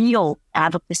the real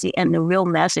advocacy and the real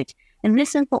message. And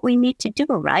this is what we need to do,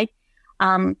 right?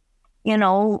 I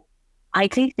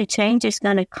think the change is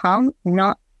going to come,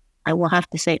 I will have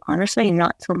to say honestly,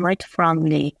 not so much from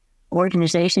the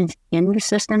organizations in the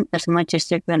system as much as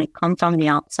they're going to come from the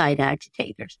outside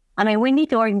agitators. We need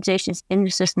the organizations in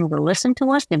the system to listen to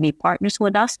us, to be partners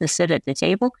with us, to sit at the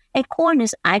table. And CORN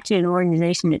is actually an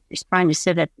organization that is trying to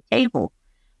sit at the table.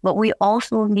 But we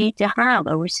also need to have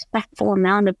a respectful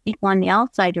amount of people on the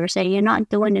outside who say, you're not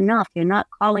doing enough, you're not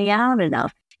calling out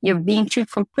enough, you're being too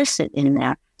complicit in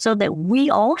there, so that we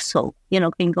also,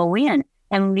 can go in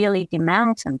and really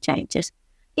demand some changes.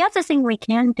 The other thing we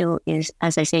can do is,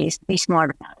 as I say, is be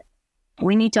smart about it.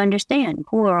 We need to understand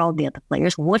who are all the other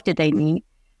players, what do they need,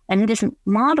 and this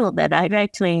model that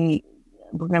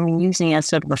we're going to be using as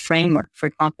sort of a framework for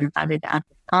talking about it at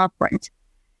the conference.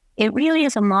 It really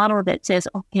is a model that says,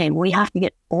 okay, we have to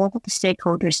get all the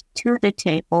stakeholders to the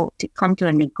table to come to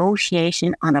a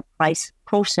negotiation on a price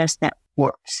process that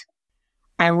works.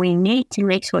 And we need to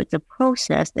make sure it's a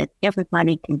process that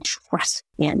everybody can trust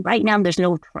in. Right now, there's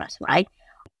no trust, right?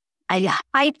 I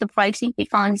hide the pricing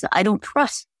because I don't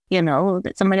trust,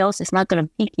 that somebody else is not going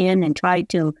to peek in and try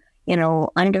to,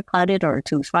 undercut it or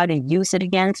to try to use it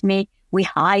against me. We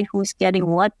hide who's getting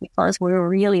what because we're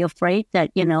really afraid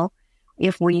that,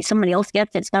 if somebody else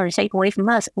gets it, it's going to take away from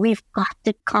us. We've got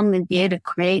to come and be able to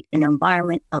create an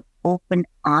environment of open,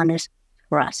 honest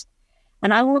trust.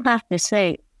 And I will have to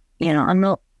say, I'm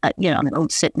not, I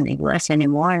don't sit in the U.S.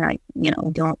 anymore, and I,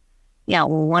 don't,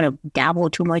 want to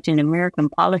dabble too much in American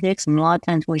politics. And a lot of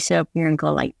times we sit up here and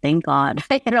go like, thank God,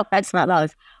 that's not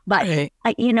us. But,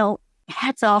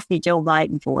 hats off to Joe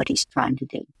Biden for what he's trying to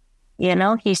do.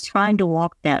 He's trying to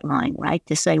walk that line, right?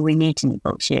 To say we need to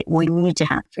negotiate. We need to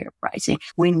have fair pricing.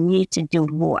 We need to do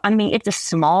more. It's a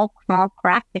small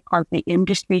crack because the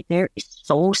industry there is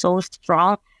so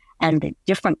strong. And the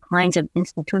different kinds of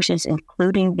institutions,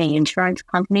 including the insurance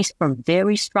companies, are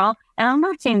very strong. And I'm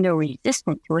not saying they're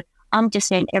resistant to it. I'm just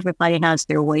saying everybody has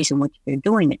their ways in which they're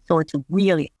doing it. So it's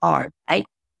really hard, right?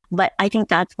 But I think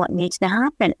that's what needs to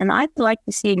happen. And I'd like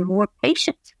to see more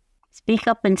patients speak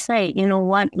up and say, you know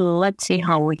what, let's see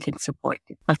how we can support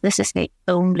it. Because this is the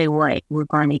only way we're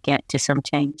going to get to some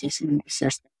changes in the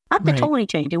system. Not to totally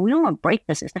change it. We don't want to break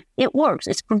the system. It works.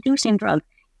 It's producing drugs.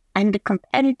 And the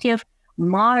competitive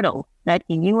model that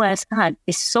the U.S. had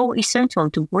is so essential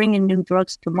to bringing new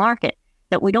drugs to market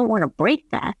that we don't want to break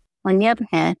that. On the other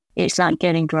hand, it's not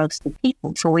getting drugs to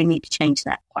people, so we need to change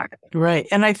that part of it. Right.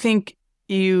 And I think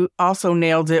you also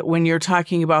nailed it when you're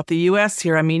talking about the U.S.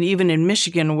 here. I mean, even in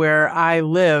Michigan, where I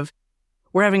live,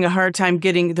 we're having a hard time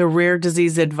getting the Rare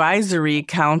Disease Advisory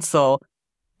Council,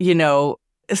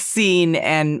 seen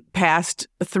and passed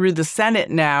through the Senate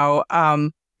now.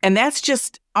 And that's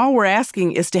just all we're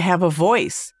asking is to have a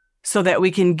voice so that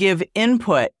we can give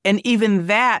input. And even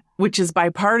that, which is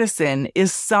bipartisan,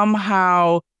 is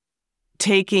somehow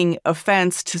taking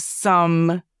offense to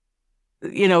some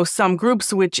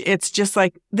groups, which it's just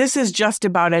like, this is just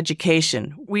about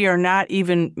education. We are not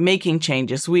even making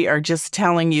changes. We are just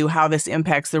telling you how this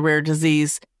impacts the rare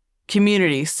disease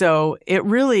community. So it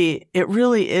really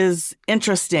is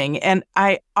interesting. And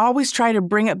I always try to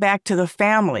bring it back to the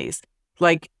families,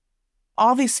 like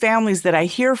all these families that I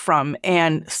hear from.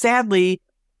 And sadly,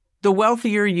 the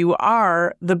wealthier you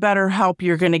are, the better help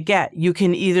you're going to get. You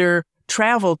can either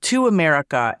travel to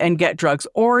America and get drugs,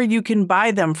 or you can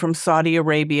buy them from Saudi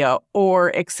Arabia,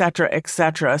 or et cetera, et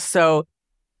cetera. So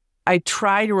I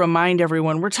try to remind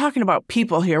everyone, we're talking about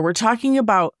people here. We're talking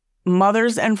about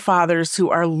mothers and fathers who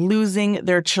are losing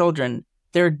their children.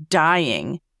 They're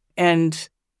dying. And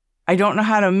I don't know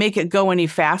how to make it go any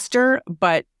faster,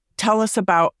 but tell us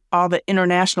about all the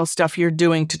international stuff you're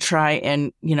doing to try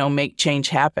and, make change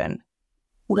happen.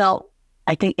 Well,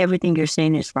 I think everything you're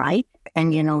saying is right.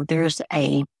 And, there's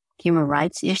a human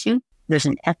rights issue. There's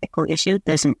an ethical issue.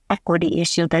 There's an equity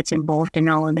issue that's involved in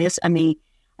all of this. I mean,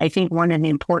 I think one of the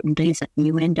important things that the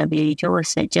WHO has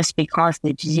said, just because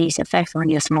the disease affects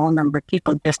only a small number of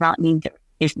people does not mean that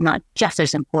it's not just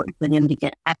as important for them to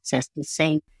get access to the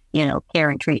same, care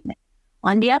and treatment.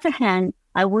 On the other hand,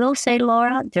 I will say,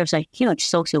 Laura, there's a huge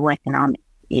socioeconomic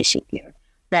issue here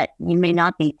that you may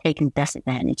not be taking best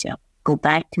advantage of. Go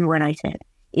back to what I said.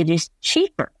 It is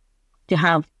cheaper to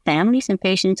have families and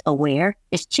patients aware.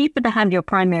 It's cheaper to have your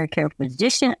primary care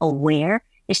physician aware.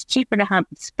 It's cheaper to have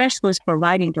specialists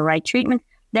providing the right treatment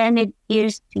than it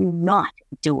is to not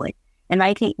do it. And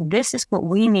I think this is what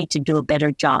we need to do a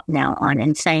better job now on,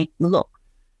 and say, look,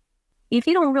 if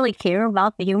you don't really care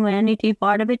about the humanity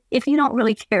part of it, if you don't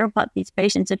really care about these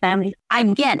patients and families, I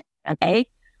get it, okay?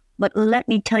 But let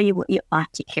me tell you what you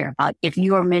ought to care about if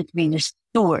you are meant to be the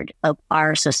steward of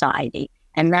our society.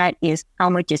 And that is how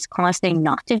much it's costing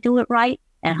not to do it right,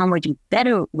 and how much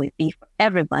better it would be for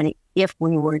everybody if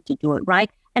we were to do it right.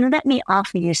 And let me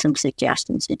offer you some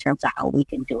suggestions in terms of how we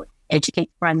can do it. Educate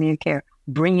primary care,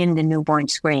 bring in the newborn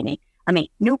screening. I mean,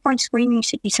 newborn screening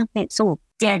should be something that's so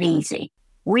dead easy.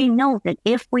 We know that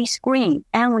if we screen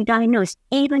and we diagnose,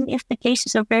 even if the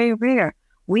cases are very rare,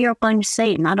 we are going to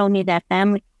save not only that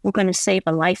family, we're going to save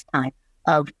a lifetime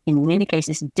of, in many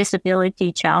cases,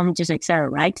 disability challenges, et cetera,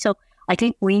 right? So I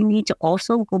think we need to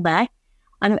also go back.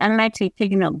 I'm actually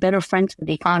picking up better friends with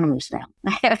economists now.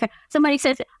 Somebody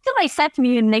sat to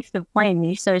me next to the plane, and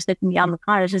he started sitting me on the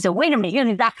car. And said, wait a minute, you're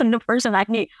exactly the person I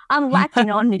need. I'm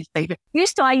latching on these things.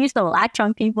 I used to latch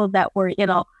on people that were,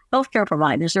 healthcare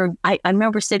providers. Or I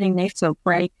remember sitting next to a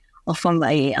plane from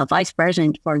a vice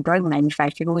president for a drug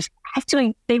manufacturer who was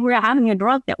actually, they were having a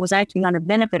drug that was actually going to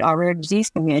benefit our rare disease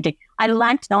community. I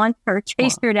latched on her,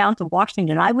 chased her down to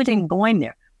Washington. I wasn't going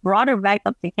there, brought her back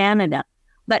up to Canada.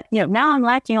 But, now I'm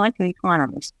latching on to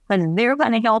economists, because they're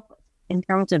going to help us in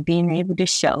terms of being able to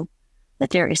show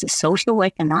that there is a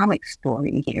socioeconomic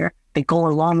story here that go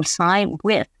alongside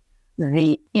with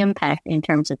the impact in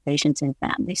terms of patients and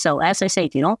families. So as I say,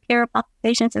 if you don't care about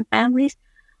patients and families,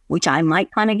 which I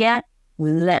might kind of get,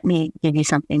 let me give you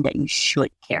something that you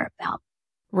should care about.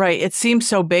 Right. It seems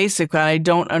so basic, and I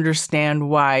don't understand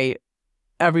why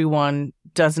everyone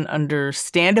doesn't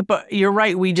understand it. But you're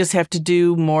right. We just have to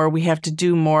do more. We have to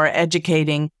do more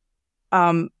educating.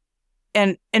 And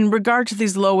in regard to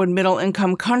these low and middle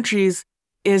income countries,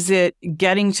 is it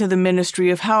getting to the Ministry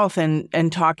of Health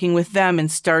and talking with them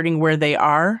and starting where they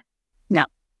are? No.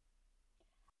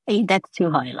 That's too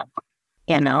high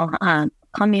level.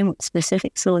 Come in with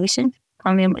specific solutions.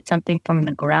 Come in with something from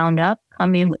the ground up.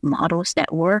 Come in with models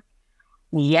that work.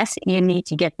 Yes, you need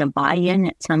to get the buy-in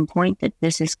at some point that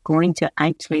this is going to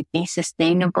actually be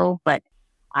sustainable, but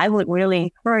I would really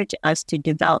encourage us to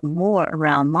develop more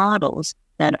around models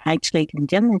that actually can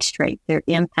demonstrate their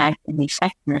impact and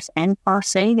effectiveness and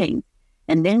cost savings,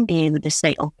 and then be able to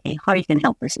say, okay, how you can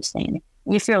help us sustain it.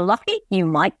 If you're lucky, you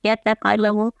might get that high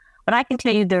level, but I can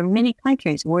tell you there are many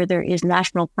countries where there is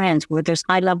national plans, where there's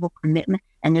high level commitment,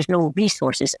 and there's no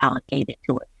resources allocated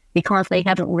to it, because they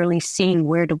haven't really seen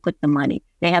where to put the money.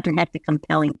 They haven't had the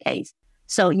compelling case.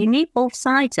 So you need both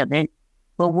sides of it.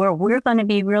 But where we're going to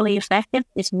be really effective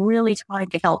is really trying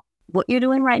to help what you're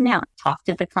doing right now. Talk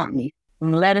to the company.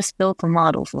 Let us build the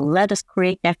models. Let us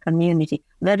create that community.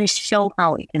 Let us show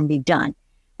how it can be done.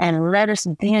 And let us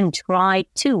then try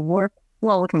to work.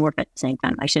 Well, we can work at the same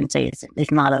time. I shouldn't say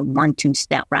it's not a 1-2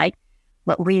 step, right?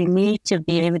 But we need to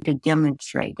be able to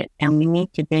demonstrate it. And we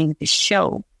need to be able to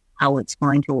show how it's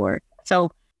going to work.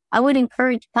 So I would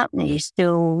encourage companies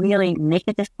to really make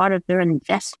it as part of their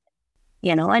investment,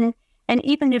 and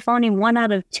even if only 1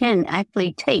 out of 10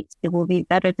 actually takes, it will be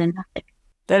better than nothing.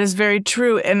 That is very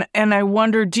true. And I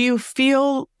wonder, do you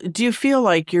feel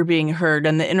like you're being heard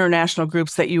in the international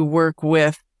groups that you work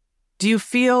with? Do you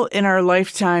feel in our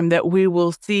lifetime that we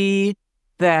will see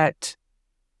that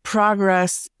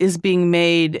progress is being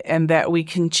made and that we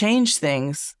can change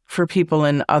things for people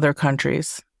in other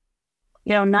countries?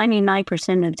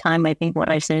 99% of the time, I think what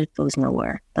I said goes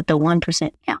nowhere, but the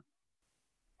 1% counts.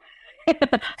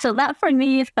 So that for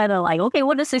me is kind of like, okay,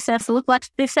 what does success look like?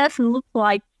 Success looks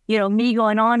like, me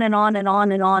going on and on and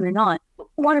on and on and on.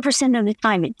 1% of the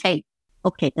time it takes,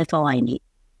 okay, that's all I need.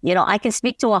 I can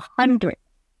speak to 100,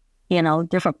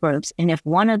 different groups. And if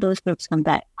one of those groups come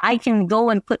back, I can go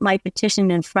and put my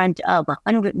petition in front of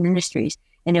 100 ministries.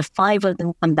 And if 5 of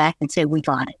them come back and say, we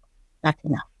got it, that's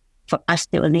enough for us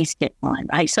to at least get on,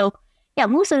 right? So, yeah,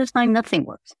 most of the time, nothing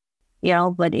works.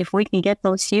 But if we can get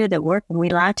those few that work and we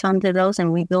latch onto those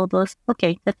and we build those,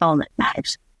 okay, that's all that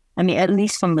matters. I mean, at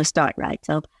least from the start, right?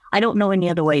 So I don't know any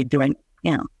other way of doing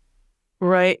it,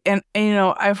 Right. And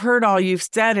I've heard all you've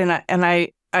said, and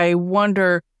I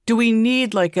wonder, do we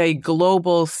need like a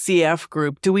global CF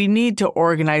group? Do we need to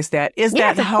organize that? Is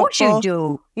that helpful? Of course you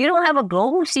do. You don't have a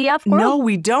global CF group? No,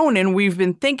 we don't. And we've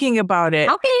been thinking about it.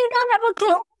 How can you not have a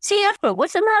global CF group?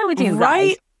 What's the matter with you right?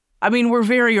 guys? I mean, we're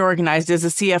very organized as a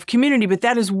CF community, but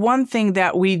that is one thing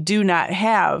that we do not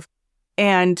have.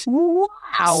 And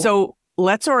so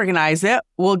let's organize it.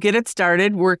 We'll get it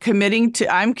started.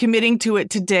 I'm committing to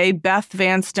it today. Beth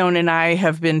Vanstone and I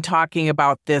have been talking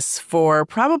about this for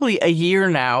probably a year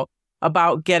now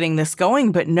about getting this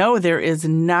going. But no, there is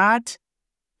not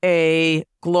a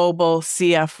global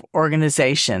CF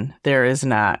organization. There is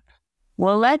not.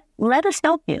 Well, let us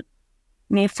help you.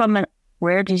 I mean, from a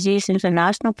Rare Disease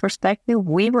International perspective,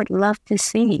 we would love to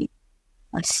see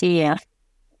a CF.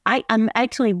 I'm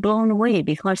actually blown away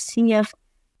because CF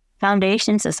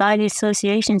foundations, society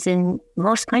associations in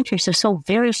most countries are so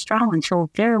very strong and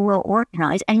so very well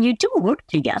organized, and you do work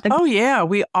together. Oh, yeah,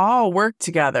 we all work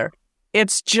together.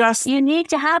 It's just... You need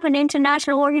to have an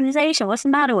international organization. What's the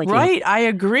matter with you? Right, I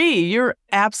agree. You're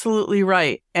absolutely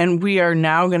right. And we are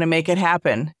now going to make it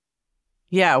happen.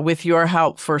 Yeah, with your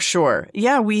help, for sure.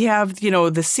 Yeah, we have, the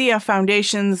CF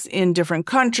foundations in different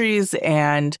countries,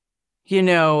 and,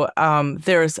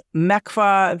 there's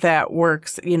MECFA that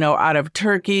works, out of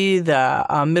Turkey,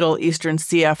 the Middle Eastern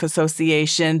CF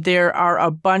Association. There are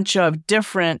a bunch of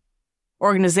different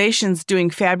organizations doing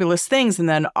fabulous things, and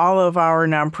then all of our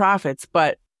nonprofits.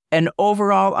 But an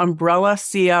overall umbrella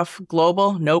CF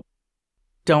global, nope,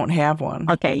 don't have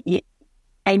one. Okay,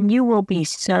 and you will be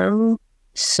so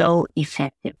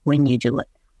effective when you do it.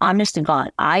 Honest to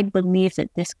God, I believe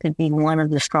that this could be one of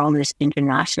the strongest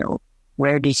international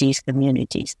rare disease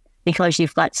communities because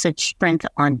you've got such strength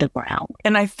on the ground.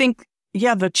 And I think,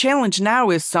 the challenge now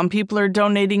is some people are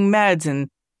donating meds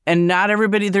and not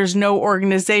everybody, there's no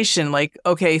organization. Like,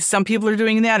 okay, some people are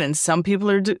doing that and some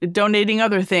people are donating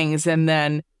other things. And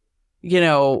then,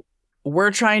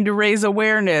 we're trying to raise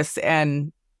awareness,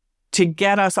 and to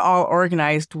get us all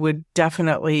organized would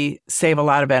definitely save a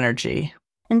lot of energy.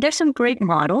 And there's some great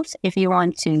models if you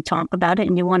want to talk about it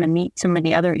and you want to meet some of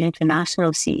the other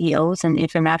international CEOs and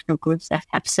international groups that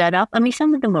have set up. I mean,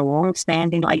 some of them are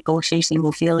long-standing, like Gaucher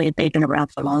Hemophilia. They've been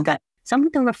around for a long time. Some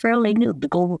of them are fairly new. The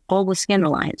Global Skin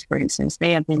Alliance, for instance,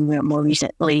 they have been more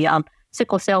recently.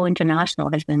 Sickle Cell International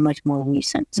has been much more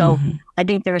recent. So I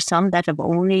think there are some that have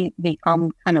only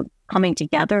become kind of coming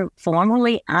together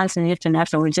formally as an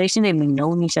international organization. They've been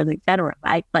knowing each other, et cetera,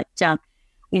 right? But,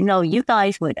 you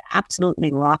guys would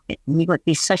absolutely rock it. You would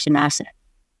be such an asset.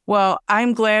 Well,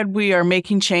 I'm glad we are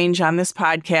making change on this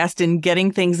podcast and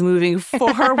getting things moving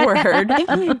forward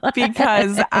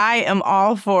because I am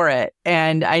all for it.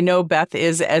 And I know Beth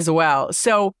is as well.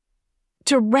 So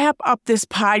to wrap up this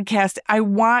podcast, I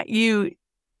want you,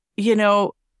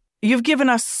 you've given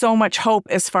us so much hope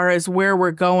as far as where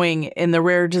we're going in the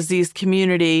rare disease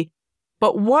community.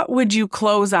 But what would you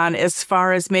close on as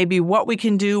far as maybe what we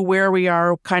can do, where we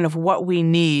are, kind of what we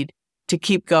need to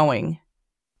keep going?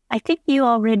 I think you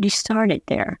already started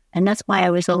there. And that's why I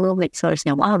was a little bit sort of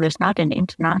saying, wow, there's not an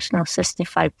international cystic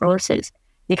fibrosis,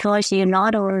 because you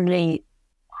not only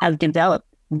have developed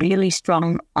really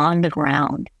strong on the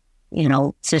ground,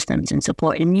 systems and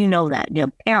support, and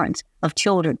that parents of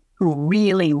children who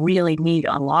really, really need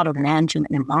a lot of management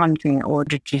and monitoring in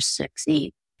order to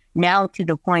succeed. Now to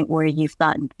the point where you've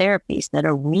gotten therapies that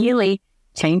are really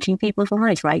changing people's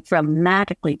lives, right?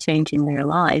 Dramatically changing their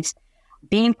lives.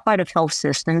 Being part of health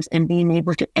systems and being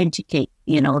able to educate,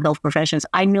 health professionals.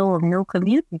 I know of no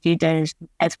community that is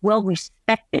as well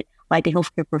respected by the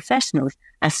healthcare professionals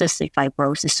as cystic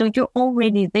fibrosis. So you're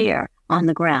already there on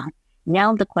the ground.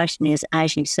 Now the question is,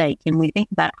 as you say, can we think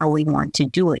about how we want to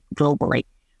do it globally?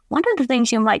 One of the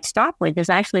things you might start with is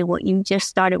actually what you just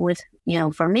started with,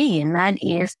 for me, and that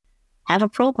is have a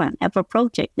program, have a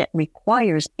project that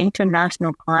requires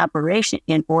international collaboration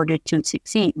in order to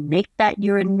succeed. Make that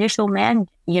your initial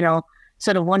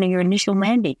sort of one of your initial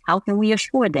mandates. How can we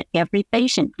assure that every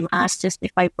patient who has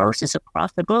cystic fibrosis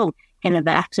across the globe can have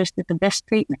access to the best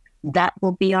treatment? That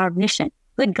will be our mission.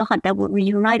 Good God, that would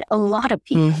reunite a lot of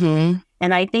people. Mm-hmm.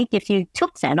 And I think if you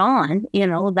took that on,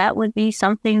 that would be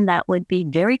something that would be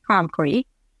very concrete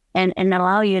and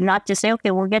allow you not to say,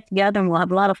 okay, we'll get together and we'll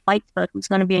have a lot of fights about who's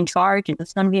going to be in charge and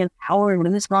who's going to be in power and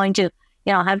who's going to,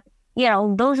 have,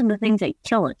 those are the things that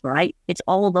kill it, right? It's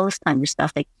all those kind of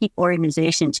stuff that keep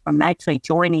organizations from actually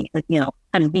joining,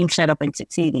 kind of being set up and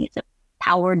succeeding. It's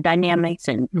power dynamics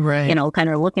and, right. Kind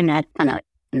of looking at kind of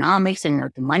economics and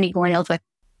the money going elsewhere.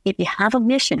 If you have a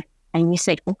mission and you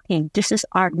say, okay, this is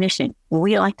our mission,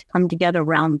 we like to come together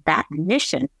around that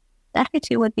mission, that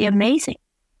actually would be amazing.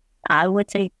 I would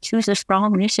say choose a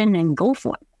strong mission and go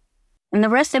for it. And the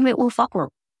rest of it will follow.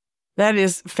 That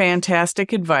is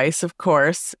fantastic advice, of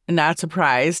course. Not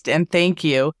surprised. And thank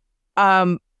you.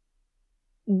 What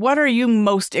are you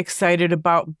most excited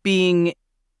about being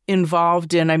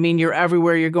involved in? I mean, you're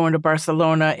everywhere. You're going to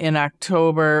Barcelona in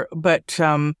October. But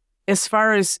as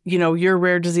far as, your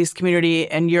rare disease community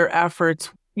and your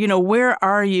efforts, where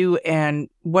are you and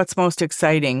what's most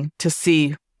exciting to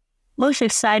see? Most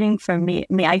exciting for me,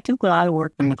 I do a lot of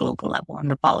work on the global level, on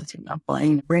the policy level.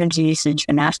 And Rare Disease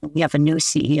International, we have a new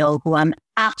CEO who I'm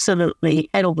absolutely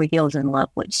head over heels in love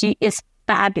with. She is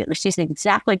fabulous. She's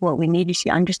exactly what we needed.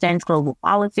 She understands global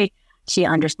policy. She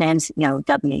understands,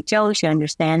 WHO. She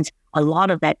understands a lot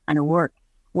of that kind of work.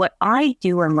 What I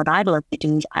do and what I love to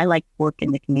do is I like to work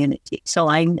in the community. So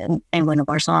I'm going to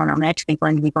Barcelona. I'm actually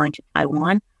going to be going to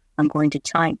Taiwan. I'm going to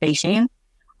Beijing.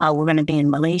 We're going to be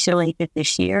in Malaysia later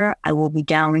this year. I will be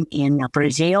down in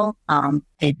Brazil at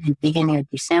the beginning of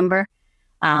December.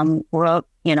 We're up,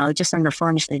 just on the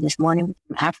furnace this morning with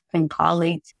some African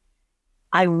colleagues.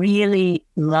 I really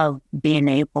love being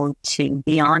able to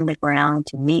be on the ground,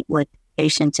 to meet with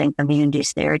patients and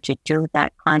communities there, to do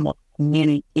that kind of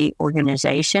community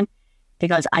organization,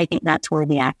 because I think that's where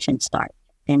the action starts.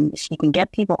 And if you can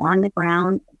get people on the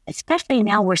ground, especially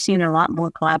now we're seeing a lot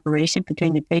more collaboration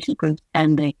between the patient groups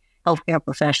and the healthcare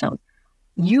professionals.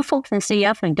 You folks in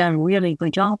CF have done a really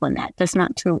good job on that. That's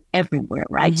not true everywhere,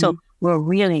 right? Mm-hmm. So we're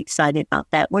really excited about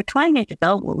that. We're trying to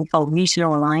develop what we call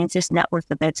regional alliances, networks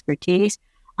of expertise.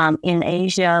 In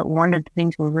Asia, one of the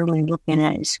things we're really looking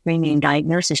at is screening and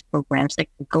diagnosis programs that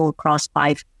could go across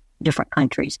 5 different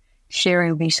countries,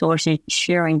 sharing resources,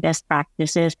 sharing best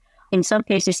practices, in some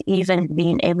cases, even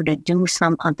being able to do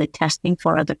some of the testing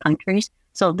for other countries.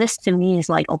 So this to me is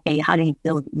like, okay, how do you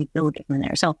build it? You build it from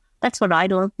there. So that's what I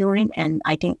love doing. And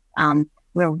I think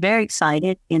we're very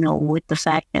excited, with the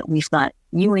fact that we've got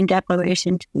UN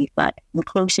declarations, we've got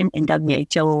inclusion in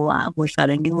WHO, we've got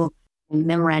a new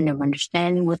memorandum of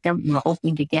understanding with them. We're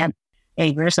hoping to get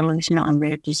a resolution on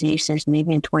rare diseases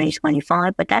maybe in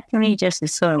 2025. But that to me just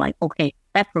is sort of like, okay,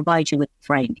 that provides you with the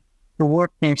frame. The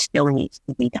work there still needs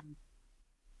to be done.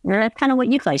 And that's kind of what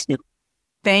you guys do.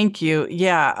 Thank you.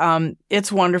 Yeah,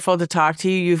 it's wonderful to talk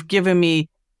to you. You've given me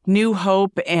new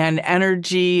hope and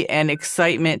energy and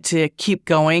excitement to keep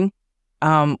going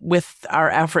with our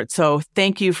efforts. So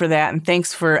thank you for that. And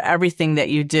thanks for everything that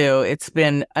you do. It's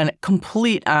been a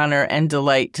complete honor and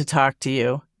delight to talk to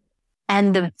you.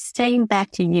 And saying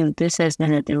back to you, this has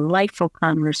been a delightful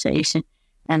conversation.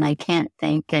 And I can't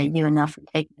thank you enough for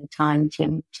taking the time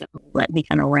to let me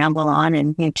kind of ramble on.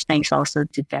 And huge thanks also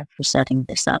to Beth for setting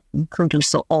this up. And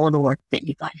kudos to all the work that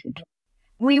you guys are doing.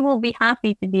 We will be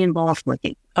happy to be involved with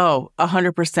you. Oh,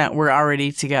 100%. We're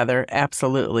already together.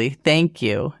 Absolutely. Thank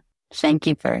you. Thank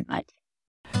you very much.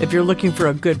 If you're looking for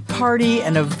a good party,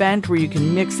 an event where you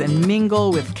can mix and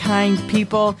mingle with kind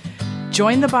people,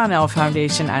 join the Bonnell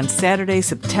Foundation on Saturday,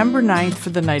 September 9th for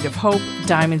the Night of Hope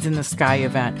Diamonds in the Sky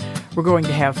event. We're going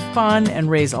to have fun and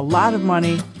raise a lot of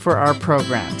money for our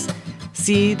programs.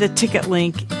 See the ticket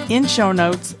link in show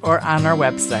notes or on our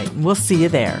website. We'll see you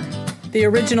there. The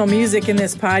original music in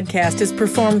this podcast is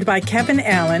performed by Kevin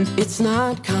Allen, It's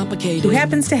not complicated. who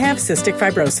happens to have cystic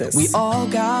fibrosis. We all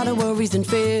got our worries and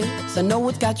fears. I know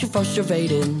it's got you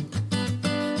frustrated,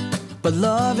 but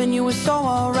loving you is so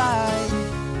alright.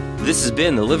 This has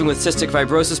been the Living with Cystic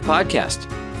Fibrosis podcast.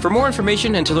 For more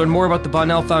information and to learn more about the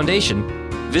Bonnell Foundation,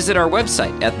 visit our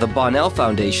website at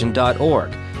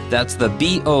thebonnellfoundation.org. That's the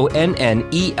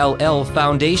BONNELL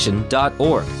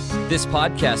Foundation.org. This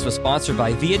podcast was sponsored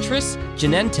by Viatris,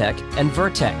 Genentech, and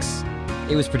Vertex.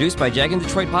 It was produced by Jag and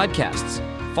Detroit Podcasts.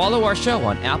 Follow our show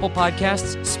on Apple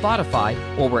Podcasts, Spotify,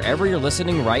 or wherever you're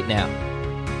listening right now.